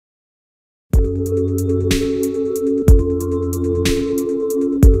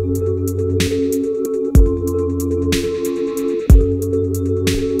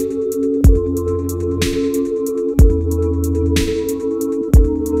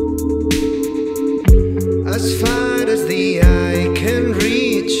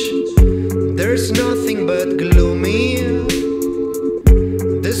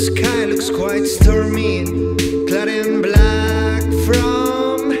quite stormy, clad in black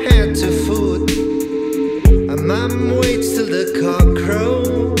from head to foot. A mom waits till the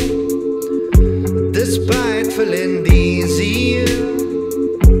cockcrow, despite feeling dizzy.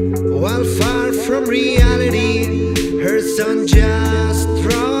 While far from reality, her son just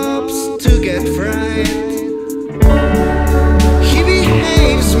drops to get fried. He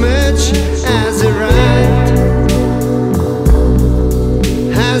behaves much as a rat,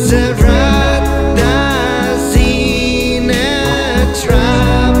 as a rat does in a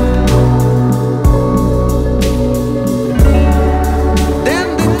trap.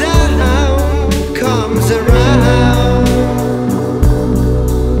 Then the down comes around,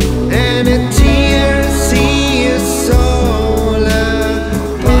 and it tears his soul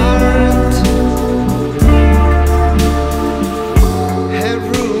apart. Her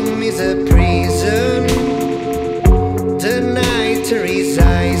room is a prison, the night is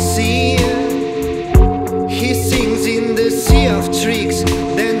icy. He sings in the sea of tricks,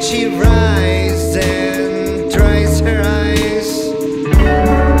 then she rises and dries her eyes.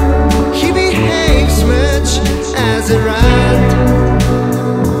 He behaves much as a rat,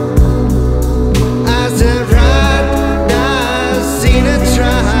 as a rat does in a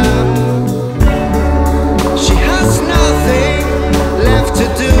trap. She has nothing left to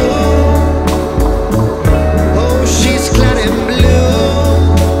do. Oh, she's clad in blue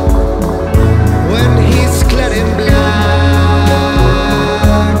when he's clad in black.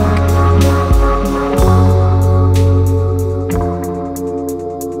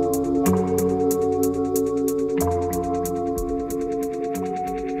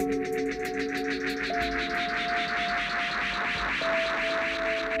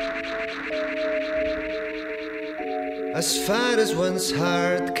 As far as one's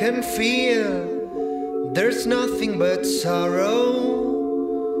heart can feel, there's nothing but sorrow.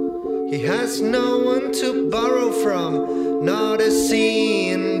 He has no one to borrow from, not a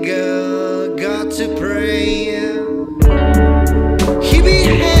single God to pray.